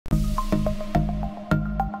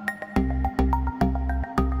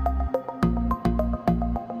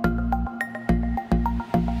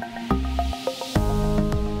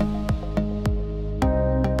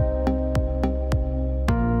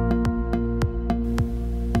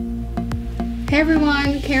Hey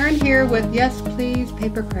everyone, Karen here with Yes Please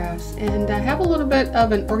PaperCrafts, and I have a little bit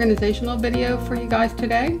of an organizational video for you guys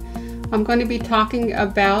today. I'm going to be talking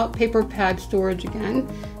about paper pad storage again,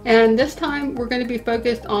 and this time we're going to be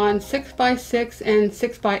focused on 6x6 and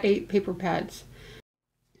 6x8 paper pads.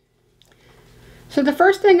 So the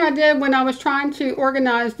first thing I did when I was trying to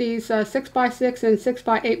organize these 6x6 and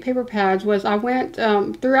 6x8 paper pads was I went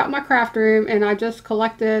throughout my craft room and I just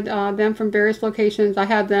collected them from various locations. I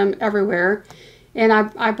had them everywhere, and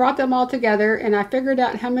I brought them all together and I figured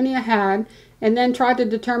out how many I had and then tried to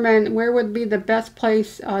determine where would be the best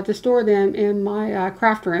place to store them in my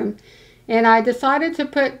craft room. And I decided to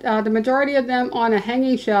put the majority of them on a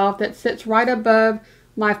hanging shelf that sits right above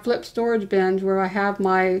my flip storage bins where I have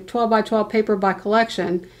my 12x12 paper by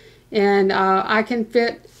collection, and I can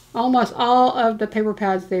fit almost all of the paper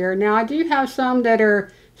pads there. Now I do have some that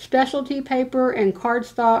are specialty paper and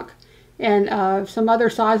cardstock and some other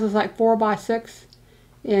sizes like 4x6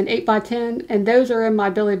 and 8x10, and those are in my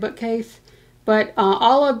Billy bookcase. But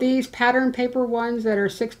all of these pattern paper ones that are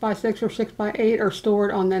 6x6 or 6x8 are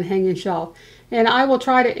stored on that hanging shelf. And I will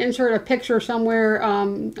try to insert a picture somewhere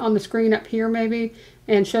on the screen up here maybe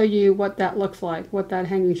and show you what that looks like, what that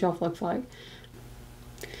hanging shelf looks like.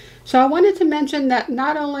 So I wanted to mention that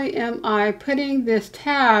not only am I putting this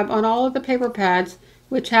tab on all of the paper pads,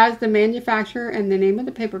 which has the manufacturer and the name of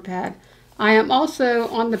the paper pad, I am also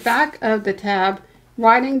on the back of the tab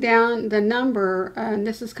writing down the number, and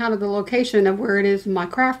this is kind of the location of where it is in my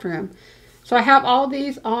craft room. So I have all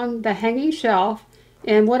these on the hanging shelf,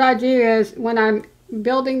 and what I do is when I'm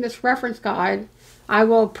building this reference guide, I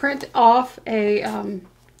will print off an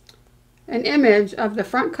image of the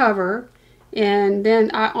front cover, and then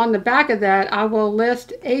on the back of that I will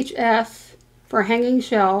list HS for hanging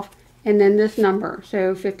shelf and then this number,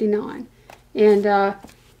 so 59. And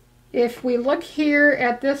if we look here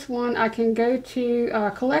at this one, I can go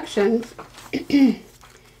to collections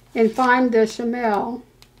and find the Chamel.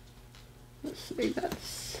 Let's see,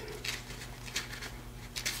 that's...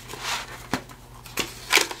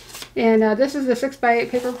 And this is the 6x8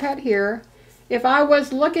 paper pad here. If I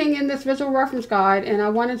was looking in this visual reference guide and I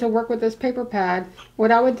wanted to work with this paper pad, what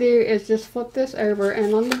I would do is just flip this over,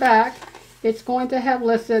 and on the back it's going to have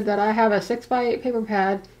listed that I have a 6x8 paper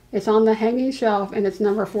pad. It's on the hanging shelf and it's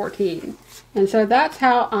number 14. And so that's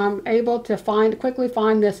how I'm able to quickly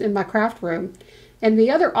find this in my craft room. And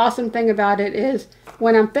the other awesome thing about it is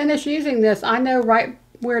when I'm finished using this, I know right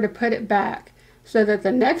where to put it back so that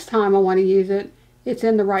the next time I want to use it, it's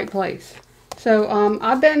in the right place. So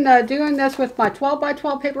I've been doing this with my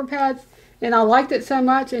 12x12 paper pads, and I liked it so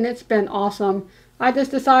much and it's been awesome. I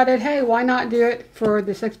just decided, hey, why not do it for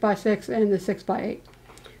the 6x6 and the 6x8.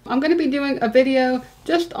 I'm going to be doing a video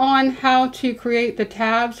just on how to create the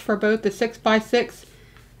tabs for both the 6x6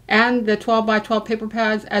 and the 12x12 paper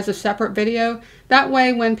pads as a separate video. That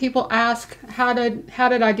way when people ask how did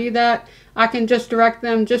I do that, I can just direct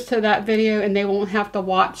them just to that video and they won't have to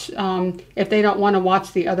watch if they don't want to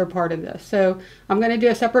watch the other part of this. So I'm going to do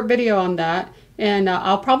a separate video on that, and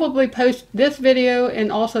I'll probably post this video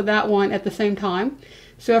and also that one at the same time.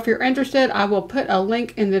 So if you're interested, I will put a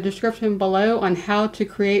link in the description below on how to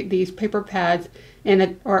create these paper pads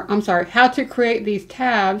how to create these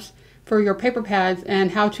tabs for your paper pads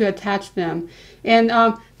and how to attach them. And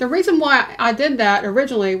the reason why I did that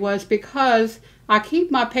originally was because I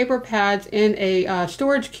keep my paper pads in a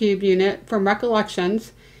storage cube unit from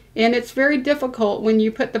Recollections, and it's very difficult when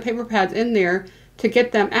you put the paper pads in there to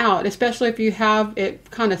get them out, especially if you have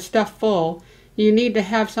it kind of stuffed full. You need to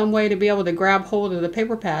have some way to be able to grab hold of the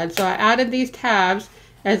paper pad. So I added these tabs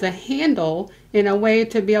as a handle in a way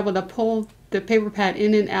to be able to pull the paper pad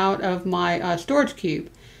in and out of my storage cube.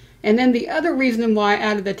 And then the other reason why I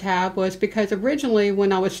added the tab was because originally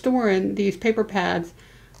when I was storing these paper pads,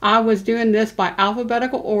 I was doing this by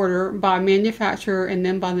alphabetical order, by manufacturer, and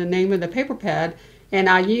then by the name of the paper pad. And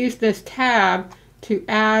I used this tab to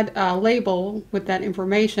add a label with that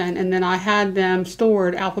information, and then I had them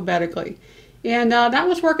stored alphabetically. And that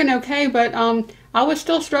was working okay, but I was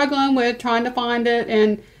still struggling with trying to find it,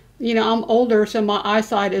 and you know, I'm older, so my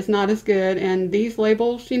eyesight is not as good, and these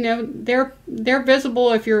labels, you know, they're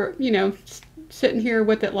visible if you're, you know, sitting here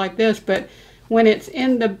with it like this, but when it's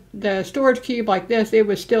in the storage cube like this, it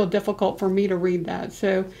was still difficult for me to read that.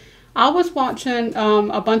 So I was watching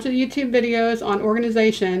a bunch of YouTube videos on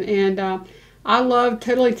organization, and I love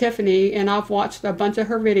TIffany, and I've watched a bunch of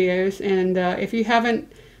her videos, and if you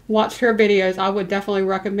haven't watched her videos, I would definitely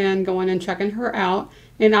recommend going and checking her out,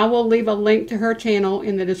 and I will leave a link to her channel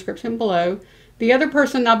in the description below. The other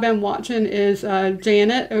person I've been watching is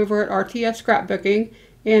Janet over at RTS Scrapbooking,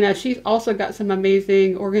 And she's also got some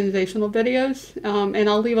amazing organizational videos, and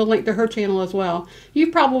I'll leave a link to her channel as well.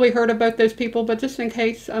 You've probably heard of both those people, but just in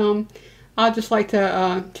case, I'd just like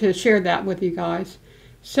to share that with you guys.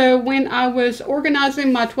 So when I was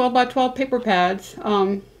organizing my 12 by 12 paper pads,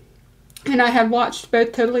 and I had watched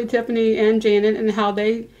both Totally Tiffany and Janet and how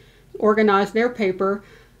they organized their paper,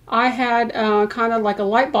 I had kind of like a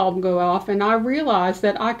light bulb go off, and I realized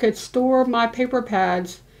that I could store my paper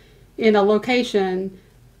pads in a location.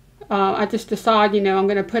 I just decide, you know, I'm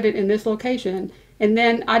going to put it in this location, and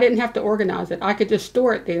then I didn't have to organize it. I could just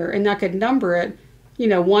store it there, and I could number it, you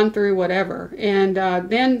know, 1 through whatever. And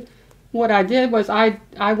then what I did was I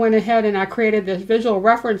went ahead and I created this visual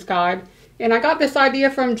reference guide. And I got this idea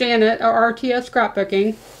from Janet, or RTS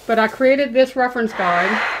Scrapbooking, but I created this reference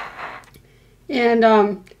guide.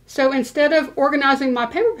 And so instead of organizing my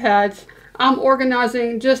paper pads, I'm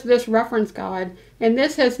organizing just this reference guide. And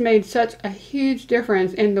this has made such a huge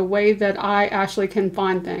difference in the way that I actually can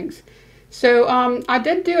find things. So I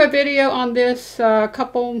did do a video on this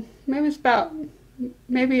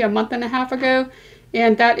maybe a month and a half ago,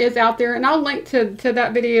 and that is out there. And I'll link to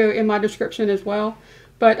that video in my description as well.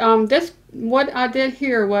 But what I did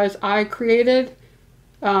here was I created,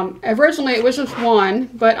 originally it was just one,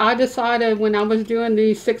 but I decided when I was doing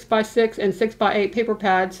these 6x6 and 6x8 paper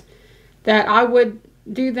pads that I would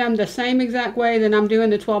do them the same exact way that I'm doing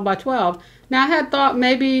the 12 by 12. Now I had thought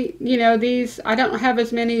maybe, you know, I don't have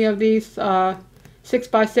as many of these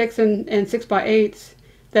 6x6 and 6x8s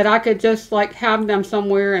that I could just like have them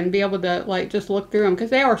somewhere and be able to like just look through them, because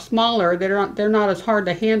they are smaller. They're not as hard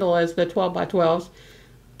to handle as the 12 by 12s.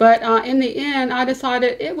 But in the end, I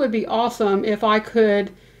decided it would be awesome if I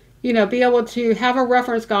could, you know, be able to have a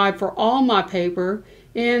reference guide for all my paper.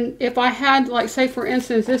 And if I had, like, say for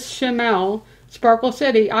instance, this Shimel Sparkle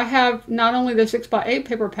City, I have not only the 6x8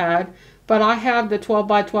 paper pad, but I have the 12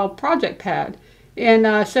 by 12 project pad.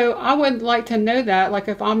 And so I would like to know that, like,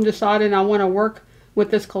 if I'm deciding I want to work with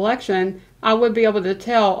this collection, I would be able to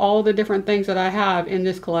tell all the different things that I have in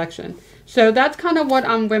this collection. So that's kind of what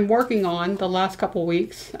I've been working on the last couple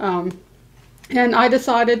weeks. And I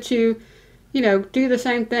decided to, you know, do the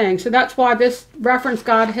same thing. So that's why this reference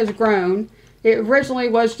guide has grown. It originally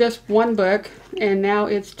was just one book, and now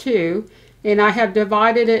it's 2. And I have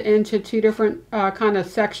divided it into 2 different kind of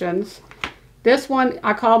sections. This one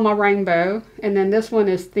I call my rainbow, and then this one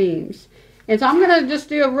is themes. And so I'm going to just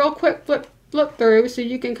do a real quick flip through so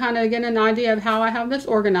you can kind of get an idea of how I have this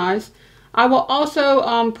organized. I will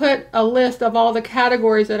also put a list of all the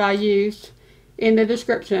categories that I used in the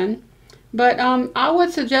description. But I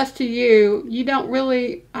would suggest to you, you don't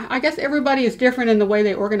really, I guess everybody is different in the way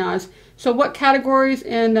they organize. So what categories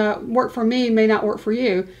work for me may not work for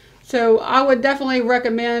you. So I would definitely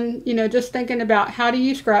recommend, you know, just thinking about how do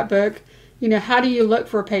you scrapbook, you know, how do you look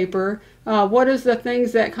for paper, what is the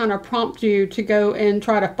things that kind of prompt you to go and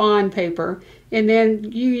try to find paper, and then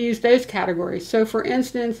you use those categories. So for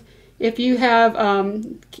instance, if you have,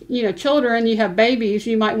 you know, children, you have babies,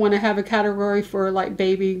 you might want to have a category for like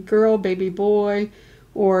baby girl, baby boy,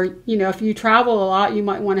 or, you know, if you travel a lot, you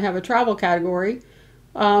might want to have a travel category.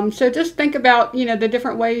 So just think about, you know, the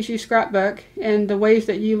different ways you scrapbook and the ways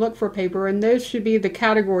that you look for paper, and those should be the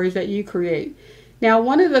categories that you create. Now,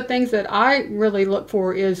 one of the things that I really look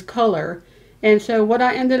for is color. And so what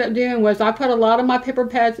I ended up doing was I put a lot of my paper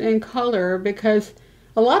pads in color, because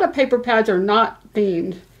a lot of paper pads are not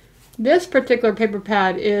themed. This particular paper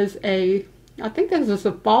pad is I think this is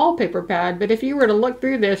a fall paper pad, but if you were to look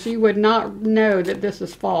through this, you would not know that this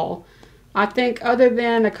is fall. I think other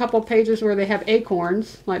than a couple pages where they have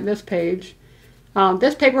acorns, like this page,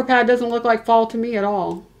 this paper pad doesn't look like fall to me at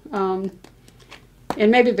all. And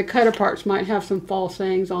maybe the cutter parts might have some fall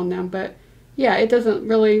sayings on them, but yeah, it doesn't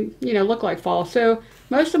really, you know, look like fall. So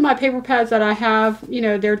most of my paper pads that I have, you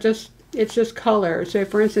know, it's just color. So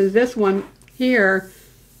for instance, this one here,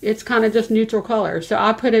 it's kind of just neutral color. So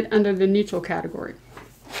I put it under the neutral category.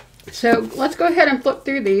 So let's go ahead and flip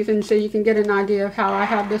through these, and so you can get an idea of how I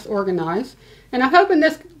have this organized. And I'm hoping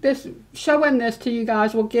showing this to you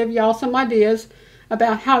guys will give y'all some ideas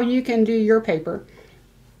about how you can do your paper.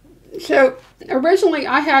 So originally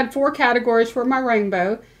I had 4 categories for my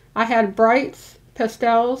rainbow. I had brights,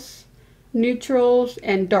 pastels, neutrals,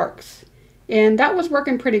 and darks. And that was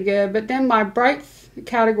working pretty good, but then my brights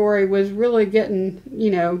category was really getting,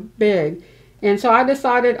 you know, big. And so I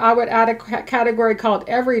decided I would add a category called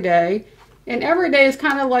everyday. And everyday is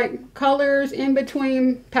kind of like colors in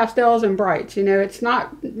between pastels and brights. You know, it's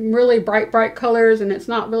not really bright colors, and it's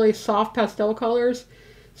not really soft pastel colors.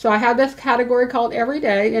 So I have this category called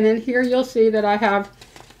everyday, and then here you'll see that I have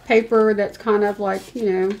paper that's kind of like,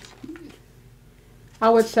 you know, I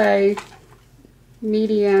would say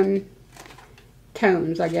medium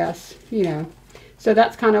tones, I guess, you know. So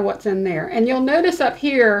that's kind of what's in there. And you'll notice up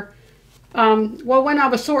here, well, when I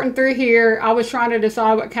was sorting through here, I was trying to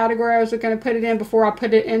decide what category I was going to put it in before I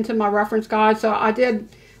put it into my reference guide. So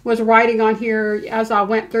was writing on here as I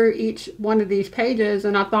went through each one of these pages,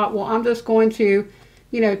 and I thought, well, I'm just going to,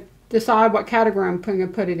 you know, decide what category I'm going to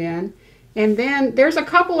put it in. And then there's a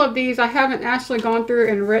couple of these I haven't actually gone through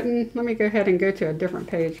and written. Let me go ahead and go to a different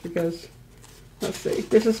page because, let's see,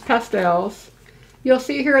 this is Pastels. You'll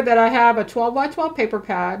see here that I have a 12 by 12 paper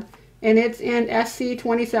pad, and it's in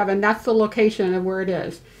SC27. That's the location of where it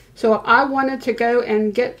is. So if I wanted to go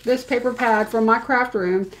and get this paper pad from my craft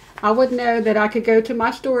room, I would know that I could go to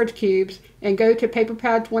my storage cubes and go to paper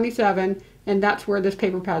pad 27, and that's where this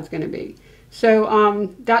paper pad is going to be.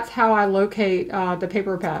 So that's how I locate the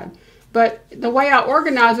paper pad. But the way I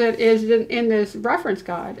organize it is in this reference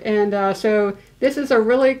guide. And so this is a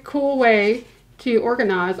really cool way to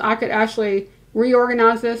organize. I could actually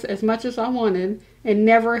reorganize this as much as I wanted and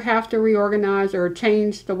never have to reorganize or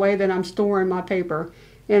change the way that I'm storing my paper.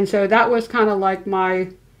 And so that was kind of like my,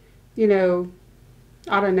 you know,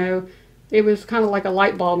 I don't know, it was kind of like a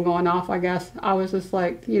light bulb going off, I guess. I was just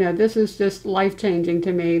like, you know, this is just life-changing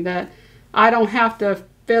to me, that I don't have to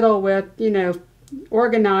fiddle with, you know,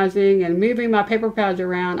 organizing and moving my paper pads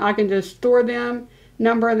around. I can just store them,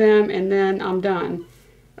 number them, and then I'm done.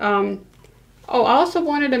 Oh, I also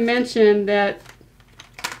wanted to mention that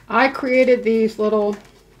I created these little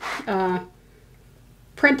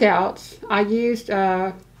printouts. I used,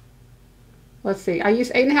 let's see, I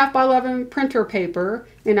used 8.5 by 11 printer paper,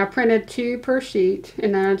 and I printed 2 per sheet,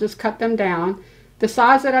 and then I just cut them down. The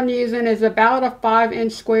size that I'm using is about a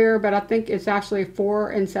 5-inch square, but I think it's actually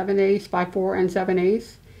 4 7/8 by 4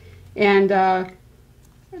 7/8. And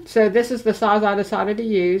so this is the size I decided to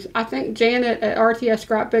use. I think Janet at RTS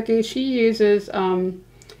Scrapbooking, she uses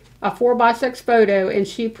a 4 by 6 photo, and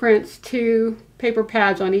she prints 2 paper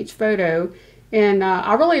pads on each photo. And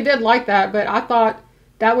I really did like that, but I thought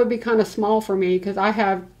that would be kind of small for me because I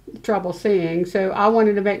have trouble seeing. So I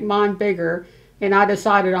wanted to make mine bigger, and I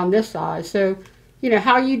decided on this size. So, you know,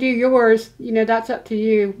 how you do yours, you know, that's up to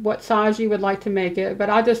you, what size you would like to make it. But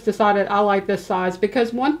I just decided I like this size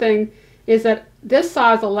because one thing is that this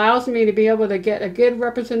size allows me to be able to get a good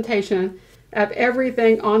representation of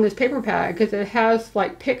everything on this paper pad, because it has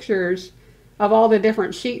like pictures of all the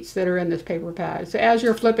different sheets that are in this paper pad. So as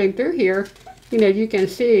you're flipping through here, you know, you can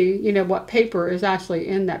see, you know, what paper is actually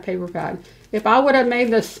in that paper pad. If I would have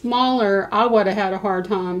made this smaller, I would have had a hard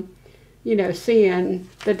time, you know, seeing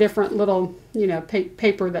the different little, you know,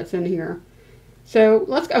 paper that's in here. So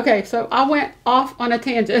okay, so I went off on a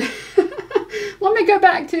tangent. Let me go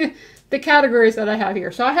back to the categories that I have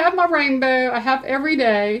here. So I have my rainbow, I have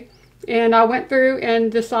everyday, and I went through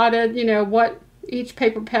and decided, you know, what each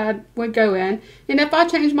paper pad would go in. And if I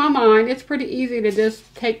change my mind, it's pretty easy to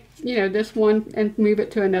just take, you know, this one and move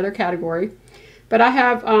it to another category. But I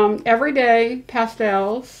have everyday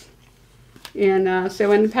pastels. And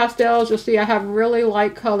so in the pastels, you'll see I have really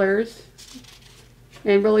light colors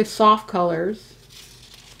and really soft colors.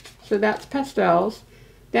 So that's pastels.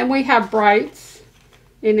 Then we have brights.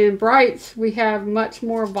 And in brights, we have much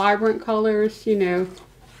more vibrant colors, you know.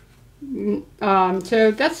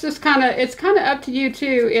 So that's just kind of, it's kind of up to you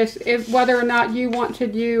too, if whether or not you want to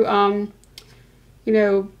do, you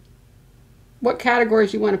know, what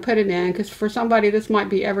categories you want to put it in. Because for somebody this might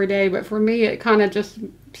be everyday, but for me it kind of just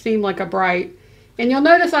seemed like a bright. And you'll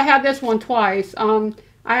notice I have this one twice. I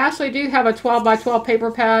actually do have a 12 by 12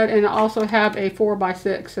 paper pad, and I also have a 4 by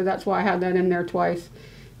 6, so that's why I have that in there twice.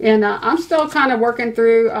 And I'm still kind of working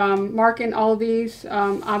through marking all of these.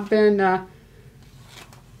 I've been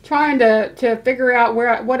trying to figure out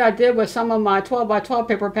what I did with some of my 12 by 12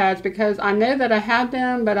 paper pads, because I know that I had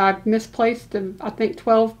them, but I misplaced, I think,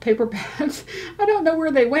 12 paper pads. I don't know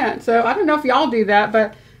where they went. So I don't know if y'all do that,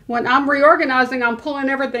 but when I'm reorganizing, I'm pulling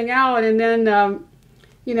everything out, and then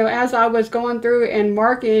you know, as I was going through and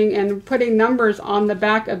marking and putting numbers on the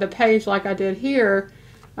back of the page like I did here,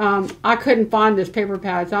 I couldn't find this paper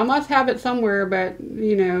pad. So I must have it somewhere, but,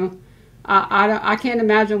 you know, I can't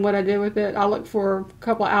imagine what I did with it. I looked for a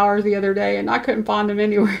couple of hours the other day, and I couldn't find them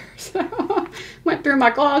anywhere. So went through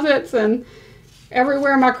my closets and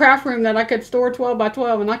everywhere in my craft room that I could store 12 by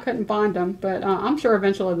 12, and I couldn't find them. But I'm sure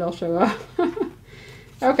eventually they'll show up.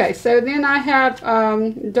 Okay, so then I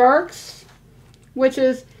have darks, which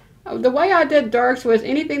is, the way I did darks was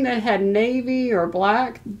anything that had navy or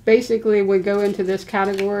black basically would go into this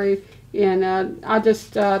category. And I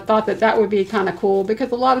just thought that would be kind of cool,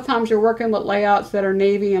 because a lot of times you're working with layouts that are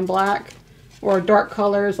navy and black or dark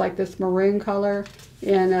colors like this maroon color.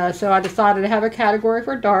 And so I decided to have a category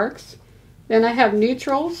for darks. Then I have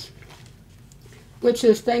neutrals, which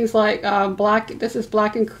is things like black. This is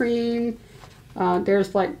black and cream.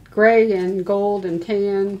 There's like gray and gold and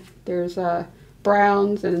tan. There's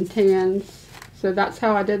browns and tans. So that's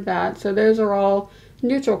how I did that. So those are all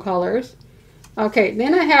neutral colors. Okay,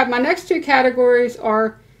 then I have my next two categories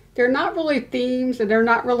are, they're not really themes and they're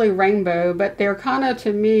not really rainbow, but they're kind of,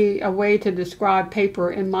 to me, a way to describe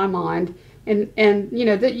paper in my mind. And you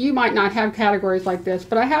know, that you might not have categories like this,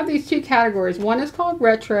 but I have these two categories. One is called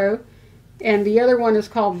retro and the other one is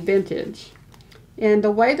called vintage. And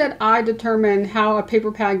the way that I determine how a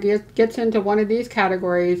paper pad gets into one of these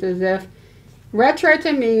categories is if retro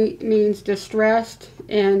to me means distressed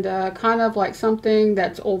and kind of like something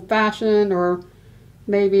that's old-fashioned or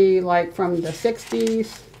maybe like from the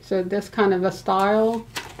 60s. So this kind of a style.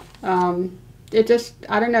 It just,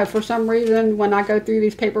 I don't know, for some reason when I go through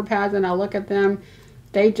these paper pads and I look at them,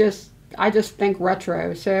 I just think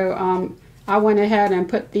retro. So I went ahead and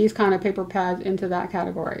put these kind of paper pads into that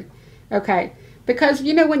category. Okay, because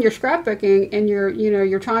you know, when you're scrapbooking and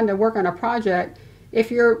you're trying to work on a project, if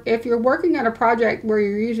you're working on a project where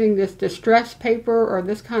you're using this distressed paper or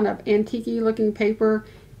this kind of antique-y looking paper,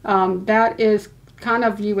 that is kind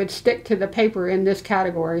of, you would stick to the paper in this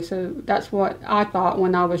category. So that's what I thought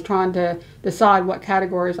when I was trying to decide what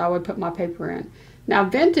categories I would put my paper in. Now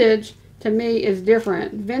vintage to me is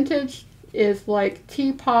different. Vintage is like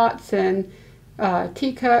teapots and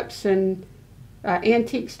teacups and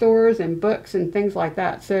antique stores and books and things like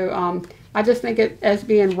that. So I just think it as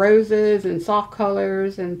being roses and soft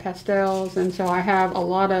colors and pastels, and so I have a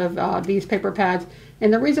lot of these paper pads.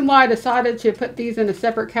 And the reason why I decided to put these in a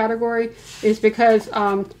separate category is because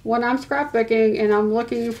when I'm scrapbooking and I'm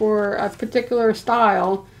looking for a particular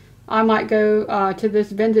style, I might go to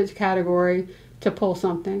this vintage category to pull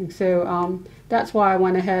something. So that's why I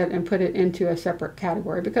went ahead and put it into a separate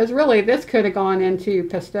category, because really this could have gone into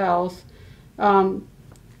pastels. And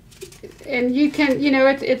you can, you know,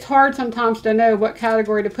 it's hard sometimes to know what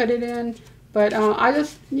category to put it in, but I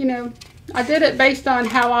just, you know, I did it based on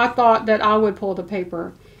how I thought that I would pull the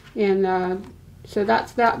paper. And so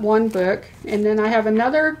that's that one book. And then I have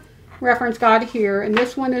another reference guide here, and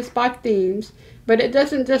this one is by themes, but it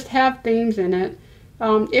doesn't just have themes in it.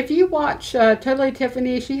 If you watch Totally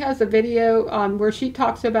Tiffany, she has a video where she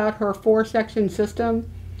talks about her 4-section system,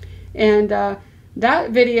 and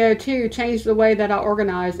that video too changed the way that I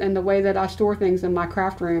organize and the way that I store things in my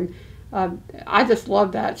craft room. I just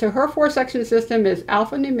love that. So her 4-section system is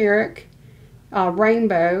alphanumeric,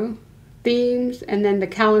 rainbow, themes, and then the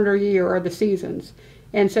calendar year or the seasons.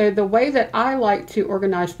 And so the way that I like to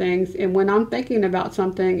organize things, and when I'm thinking about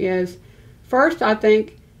something, is first I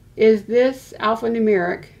think, is this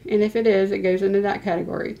alphanumeric? And if it is, it goes into that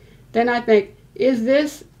category. Then I think, is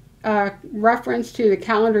this reference to the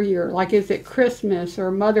calendar year? Like, is it Christmas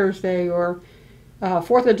or Mother's Day or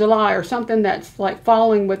 4th of July or something that's like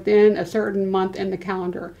falling within a certain month in the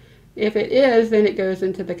calendar? If it is, then it goes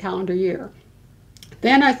into the calendar year.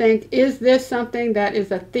 Then I think, is this something that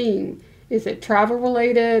is a theme? Is it travel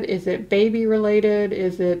related? Is it baby related?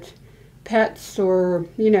 Is it pets, or,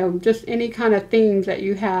 you know, just any kind of themes that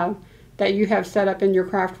you have set up in your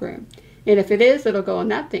craft room? And if it is, it'll go in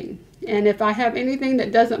that theme. And if I have anything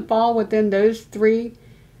that doesn't fall within those 3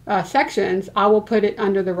 sections, I will put it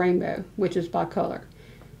under the rainbow, which is by color.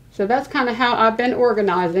 So that's kind of how I've been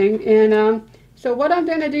organizing. And so what I'm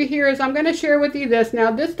going to do here is I'm going to share with you this. Now,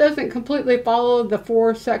 this doesn't completely follow the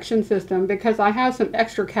 4-section system because I have some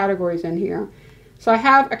extra categories in here. So I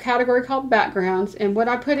have a category called backgrounds, and what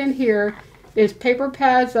I put in here is paper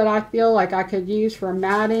pads that I feel like I could use for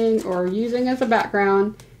matting or using as a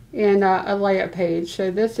background in a layout page.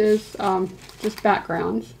 So this is just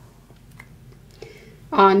backgrounds.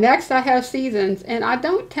 Next I have seasons, and I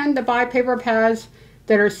don't tend to buy paper pads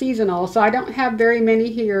that are seasonal, so I don't have very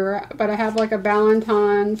many here, but I have like a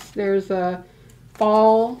Valentine's, there's a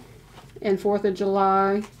fall and 4th of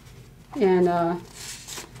July, and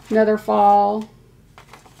another fall,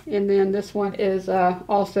 and then this one is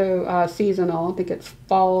also seasonal. I think it's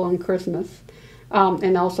fall and Christmas,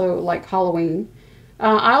 and also like Halloween.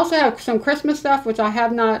 I also have some Christmas stuff which I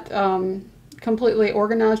have not completely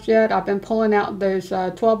organized yet. I've been pulling out those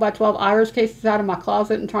 12 by 12 iris cases out of my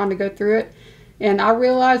closet and trying to go through it. And I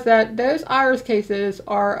realized that those iris cases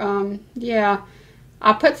are, yeah,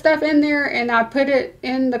 I put stuff in there and I put it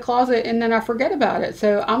in the closet and then I forget about it.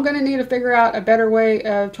 So I'm going to need to figure out a better way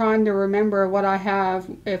of trying to remember what I have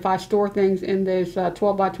if I store things in those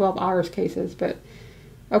 12 by 12 iris cases. But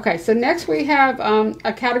okay, so next we have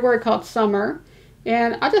a category called summer.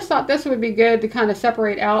 And I just thought this would be good to kind of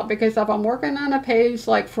separate out, because if I'm working on a page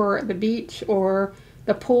like for the beach or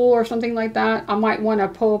the pool or something like that, I might want to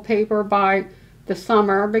pull paper by the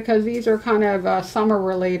summer, because these are kind of summer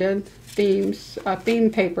related themes,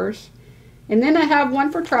 theme papers. And then I have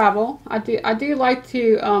one for travel. I do like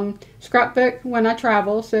to scrapbook when I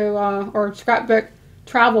travel, so or scrapbook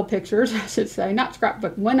travel pictures, I should say, not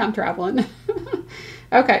scrapbook when I'm traveling.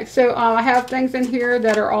 Okay, so I have things in here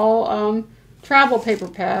that are all travel paper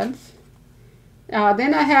pads.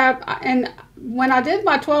 Then I have, and when I did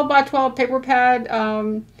my 12 by 12 paper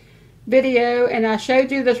pad video and I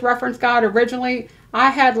showed you this reference guide originally, I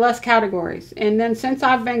had less categories. And then since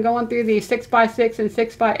I've been going through these 6 by 6 and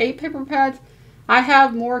 6 by 8 paper pads, I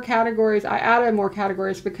have more categories. I added more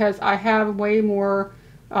categories because I have way more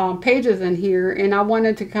pages in here, and I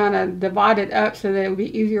wanted to kind of divide it up so that it would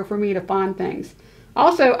be easier for me to find things.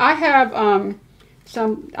 Also, I have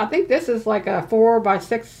I think this is like a 4.5 by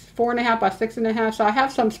 6.5. So I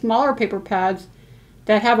have some smaller paper pads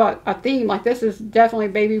that have a theme. Like this is definitely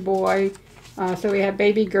baby boy. So we have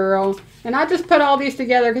baby girl. And I just put all these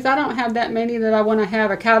together because I don't have that many that I want to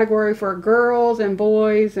have a category for girls and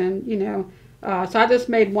boys, and you know. So I just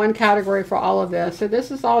made one category for all of this. So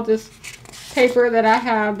this is all just paper that I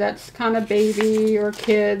have that's kind of baby or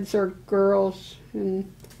kids or girls.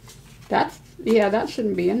 And that's, yeah, that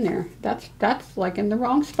shouldn't be in there. That's like in the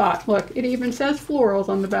wrong spot. Look, it even says florals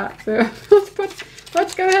on the back. So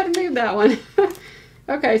let's go ahead and move that one.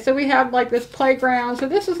 Okay, so we have like this playground. So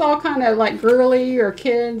this is all kind of like girly or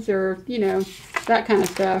kids or, you know, that kind of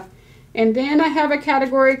stuff. And then I have a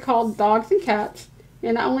category called dogs and cats.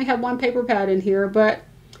 And I only have one paper pad in here, but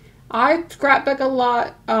I scrapbook a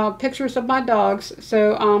lot pictures of my dogs.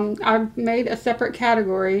 So I've made a separate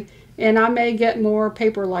category, and I may get more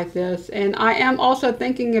paper like this. And I am also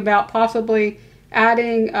thinking about possibly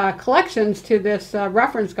adding collections to this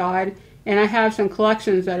reference guide. And I have some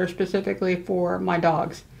collections that are specifically for my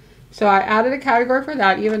dogs. So I added a category for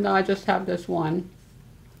that, even though I just have this one.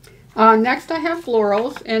 Next I have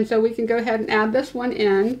florals, and so we can go ahead and add this one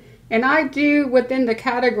in. And I do, within the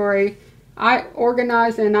category, I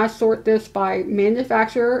organize and I sort this by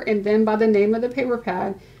manufacturer and then by the name of the paper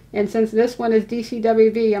pad. And since this one is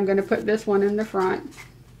DCWV, I'm going to put this one in the front.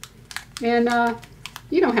 And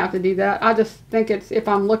you don't have to do that. I just think it's, if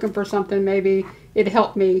I'm looking for something, maybe it'd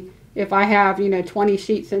help me. If I have, you know, 20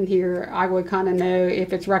 sheets in here, I would kind of know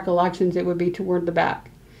if it's recollections, it would be toward the back.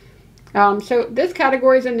 So this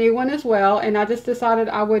category is a new one as well, and I just decided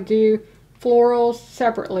I would do florals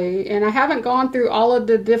separately. And I haven't gone through all of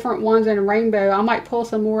the different ones in rainbow. I might pull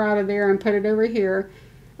some more out of there and put it over here.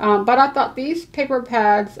 But I thought these paper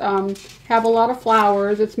pads have a lot of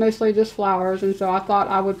flowers. It's mostly just flowers, and so I thought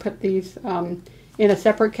I would put these in a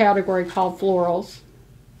separate category called florals.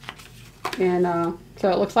 And so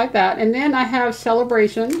it looks like that. And then I have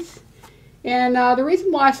celebrations. And the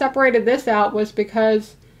reason why I separated this out was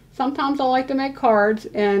because sometimes I like to make cards,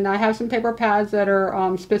 and I have some paper pads that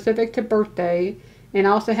are specific to birthday, and I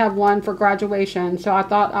also have one for graduation. So I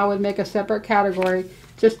thought I would make a separate category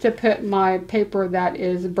just to put my paper that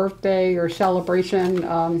is birthday or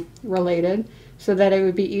celebration related, so that it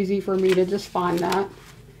would be easy for me to just find that.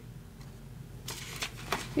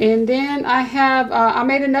 And then I have, I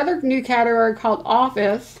made another new category called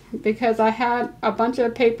office, because I had a bunch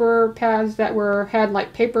of paper pads that had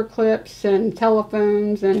like paper clips and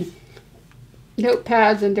telephones and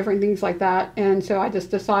notepads and different things like that. And so I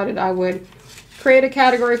just decided I would create a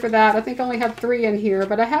category for that. I think I only have 3 in here,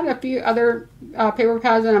 but I had a few other paper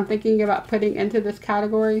pads that I'm thinking about putting into this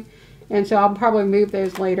category. And so I'll probably move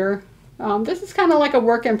those later. This is kind of like a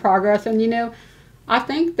work in progress. And you know, I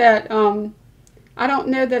think that I don't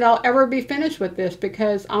know that I'll ever be finished with this,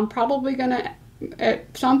 because I'm probably going to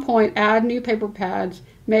at some point add new paper pads.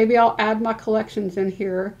 Maybe I'll add my collections in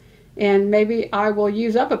here, and maybe I will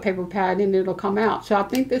use up a paper pad and it'll come out. So I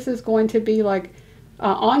think this is going to be like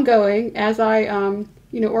ongoing as I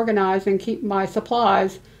you know, organize and keep my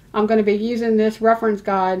supplies. I'm going to be using this reference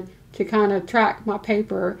guide to kind of track my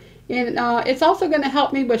paper. And it's also going to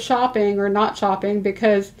help me with shopping or not shopping,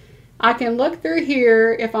 because I can look through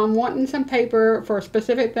here if I'm wanting some paper for a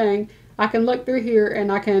specific thing. I can look through here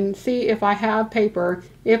and I can see if I have paper.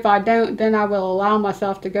 If I don't, then I will allow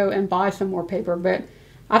myself to go and buy some more paper. But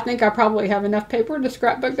I think I probably have enough paper to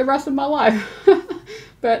scrapbook the rest of my life.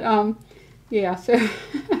 But yeah, so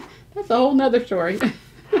that's a whole nother story.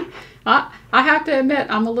 I have to admit,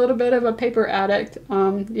 I'm a little bit of a paper addict.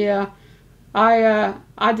 Yeah.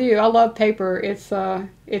 I do. I love paper. It's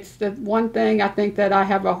the one thing I think that I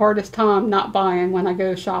have the hardest time not buying when I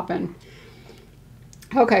go shopping.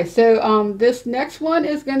 Okay, so this next one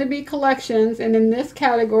is going to be collections, and in this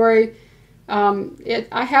category,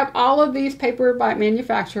 I have all of these paper by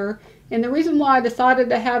manufacturer, and the reason why I decided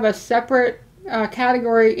to have a separate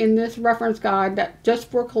category in this reference guide that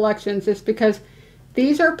just for collections is because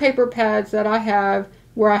these are paper pads that I have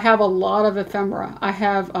where I have a lot of ephemera. I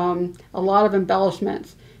have a lot of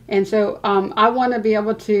embellishments, and so I want to be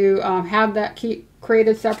able to have that keep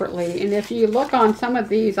created separately. And if you look on some of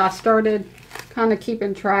these, I started kind of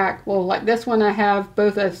keeping track. Well, like this one, I have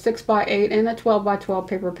both a 6x8 and a 12x12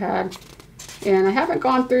 paper pad. And I haven't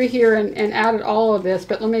gone through here and added all of this,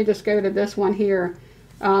 but let me just go to this one here.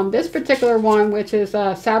 This particular one, which is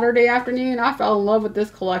Saturday afternoon, I fell in love with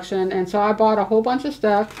this collection, and so I bought a whole bunch of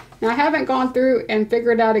stuff. Now, I haven't gone through and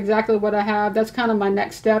figured out exactly what I have. That's kind of my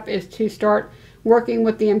next step, is to start working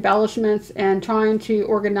with the embellishments and trying to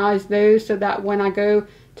organize those so that when I go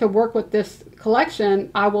to work with this collection,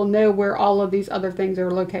 I will know where all of these other things are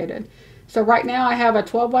located. So right now I have a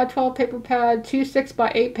 12x12 paper pad, two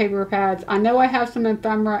 6x8 paper pads. I know I have some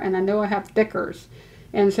ephemera, and I know I have thickers.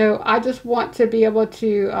 And so I just want to be able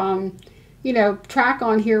to, you know, track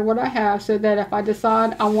on here what I have so that if I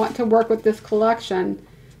decide I want to work with this collection,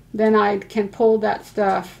 then I can pull that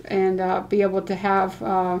stuff and be able to have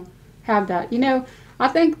that. You know, I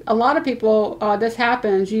think a lot of people, this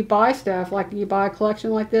happens, you buy stuff, like you buy a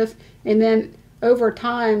collection like this, and then over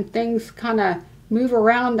time things kind of move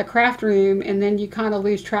around the craft room, and then you kind of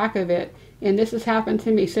lose track of it. And this has happened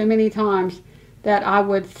to me so many times that I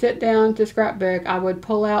would sit down to scrapbook, I would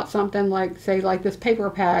pull out something like, say, like this paper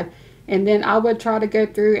pad, and then I would try to go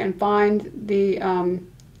through and find the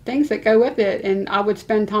things that go with it, and I would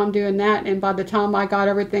spend time doing that, and by the time I got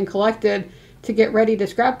everything collected to get ready to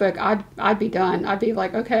scrapbook, I'd be done. I'd be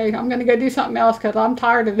like, okay, I'm gonna go do something else because I'm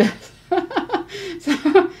tired of this.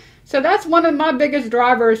 So that's one of my biggest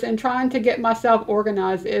drivers in trying to get myself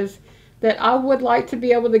organized, is that I would like to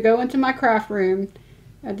be able to go into my craft room,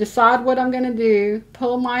 decide what I'm going to do,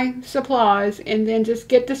 pull my supplies, and then just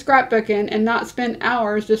get to scrapbooking and not spend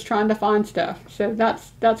hours just trying to find stuff. So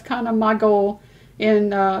that's kind of my goal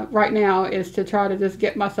in right now, is to try to just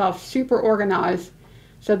get myself super organized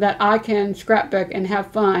so that I can scrapbook and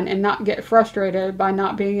have fun and not get frustrated by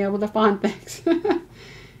not being able to find things.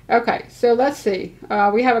 Okay, so let's see.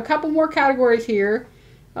 We have a couple more categories here.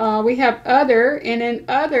 We have other, and in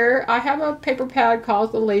other, I have a paper pad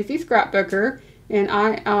called the Lazy Scrapbooker,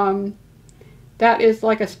 and that is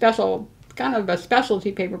like a special, kind of a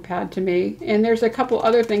specialty paper pad to me. And there's a couple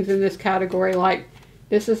other things in this category, like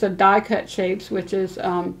this is a die cut shapes, which is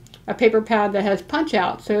a paper pad that has punch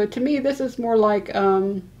out. So to me, this is more like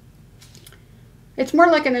it's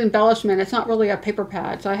more like an embellishment. It's not really a paper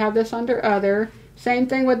pad. So I have this under other. Same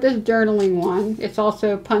thing with this journaling one. It's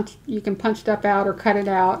also punch, you can punch stuff out or cut it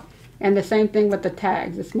out. And the same thing with the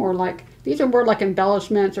tags. It's more like, these are more like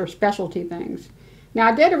embellishments or specialty things. Now,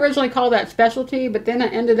 I did originally call that specialty, but then I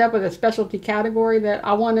ended up with a specialty category that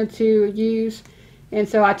I wanted to use. And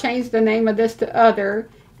so I changed the name of this to other.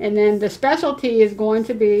 And then the specialty is going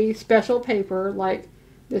to be special paper. Like,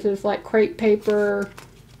 this is like crepe paper.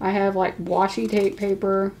 I have like washi tape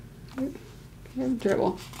paper.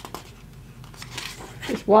 Dribble.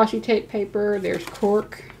 There's washi tape paper, there's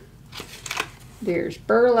cork, there's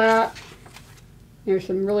burlap, there's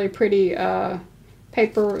some really pretty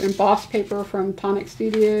paper, embossed paper from Tonic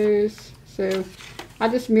Studios. So I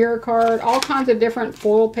just mirror card, all kinds of different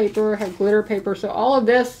foil paper, have glitter paper. So all of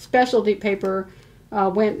this specialty paper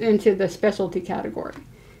went into the specialty category.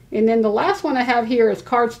 And then the last one I have here is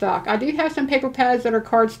cardstock. I do have some paper pads that are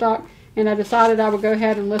cardstock, and I decided I would go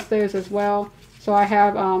ahead and list those as well. So I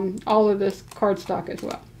have all of this cardstock as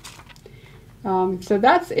well. So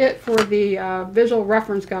that's it for the visual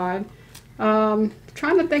reference guide.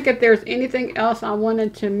 Trying to think if there's anything else I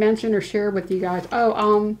wanted to mention or share with you guys.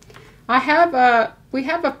 Oh, we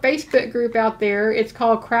have a Facebook group out there. It's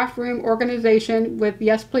called Craft Room Organization with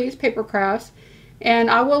Yes Please PaperCrafts. And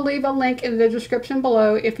I will leave a link in the description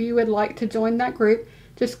below if you would like to join that group.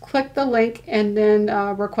 Just click the link and then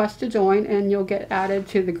request to join, and you'll get added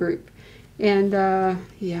to the group. And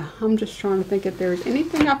yeah, I'm just trying to think if there's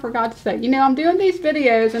anything I forgot to say. You know, I'm doing these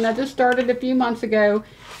videos, and I just started a few months ago,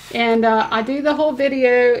 and I do the whole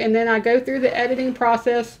video, and then I go through the editing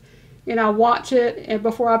process, and I watch it and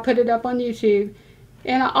before I put it up on YouTube.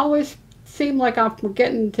 And I always seem like I'm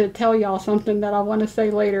forgetting to tell y'all something that I want to say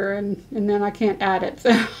later, and then I can't add it.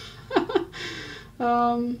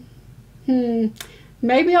 So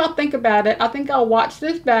maybe I'll think about it. I think I'll watch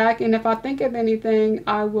this back, and if I think of anything,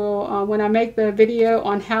 I will, when I make the video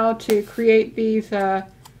on how to create these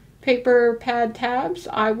paper pad tabs,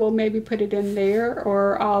 I will maybe put it in there,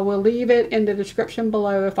 or I will leave it in the description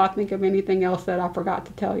below if I think of anything else that I forgot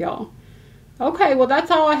to tell y'all. Okay, well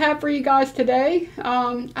that's all I have for you guys today.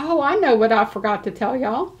 Oh, I know what I forgot to tell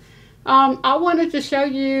y'all. I wanted to show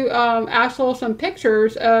you actually some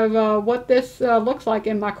pictures of what this looks like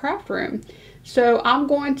in my craft room. So I'm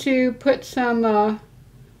going to put some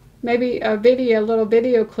maybe a little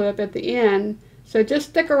video clip at the end. So just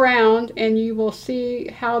stick around and you will see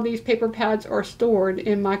how these paper pads are stored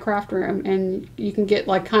in my craft room, and you can get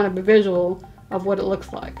like kind of a visual of what it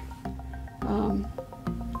looks like.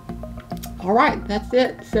 Alright, that's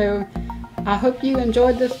it. So I hope you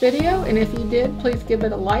enjoyed this video, and if you did, please give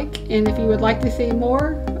it a like, and if you would like to see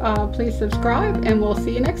more, please subscribe, and we'll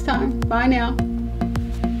see you next time. Bye now.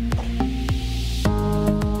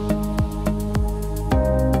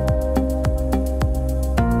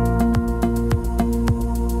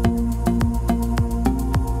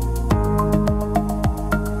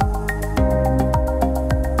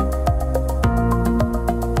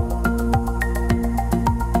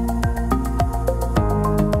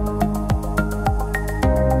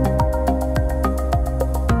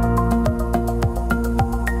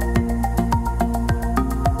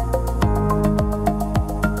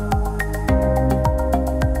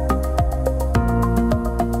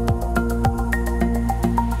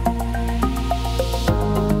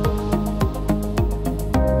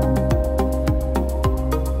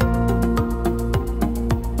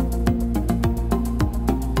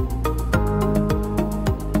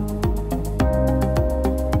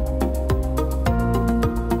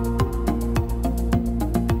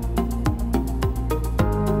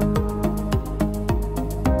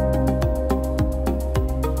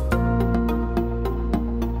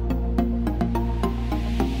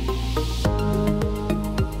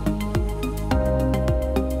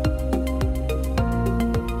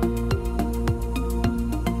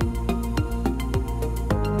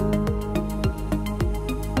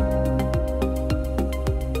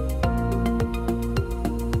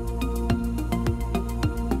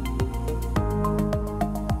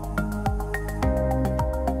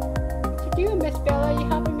 Miss Bella, you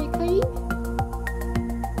helping me clean?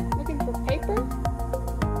 Looking for paper?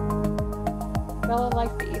 Bella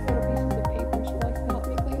likes to eat little pieces of paper. She likes to help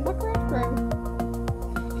me clean my craft room.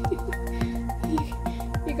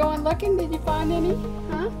 You going looking? Did you find any?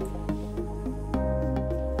 Huh?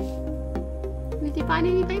 Did you find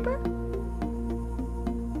any paper?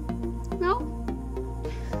 No?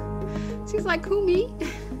 She's like, who, me?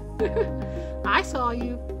 I saw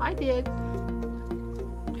you. I did.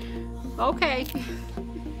 Okay.